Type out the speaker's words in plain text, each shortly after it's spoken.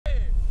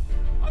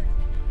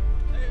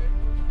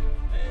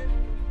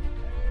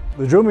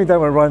The drill meet that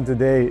we're running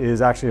today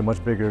is actually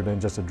much bigger than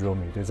just a drill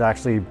meet. It's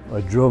actually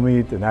a drill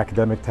meet, an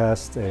academic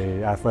test,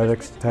 an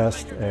athletics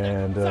test,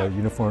 and a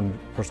uniform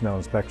personnel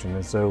inspection.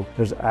 And so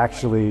there's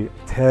actually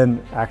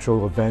 10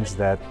 actual events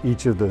that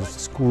each of the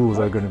schools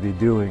are going to be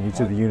doing.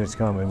 Each of the units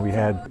come, and we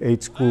had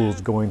 8 schools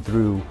going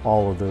through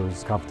all of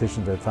those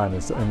competitions at a time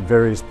in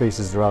various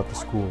spaces throughout the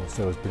school,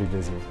 so it's pretty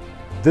busy.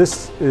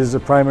 This is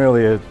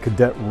primarily a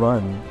cadet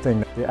run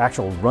thing. The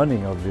actual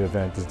running of the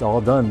event is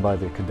all done by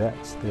the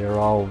cadets. They're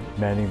all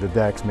manning the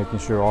decks, making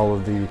sure all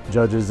of the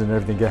judges and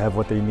everything have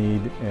what they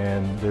need,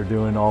 and they're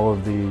doing all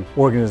of the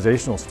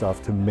organizational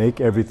stuff to make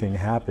everything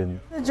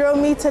happen. The drill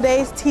meet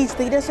today teach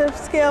leadership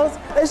skills.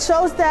 It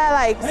shows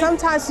that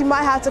sometimes you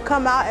might have to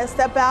come out and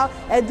step out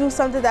and do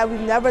something that we've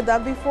never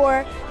done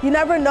before. You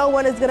never know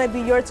when it's going to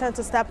be your turn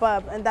to step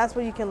up, and that's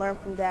what you can learn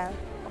from that.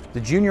 The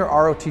junior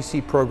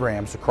ROTC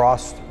programs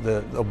across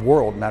the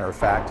world, matter of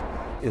fact,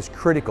 is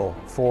critical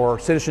for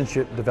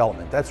citizenship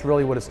development. That's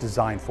really what it's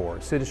designed for,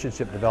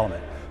 citizenship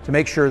development, to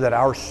make sure that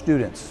our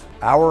students,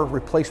 our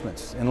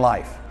replacements in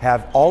life,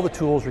 have all the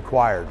tools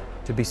required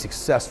to be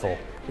successful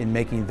in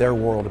making their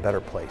world a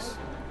better place.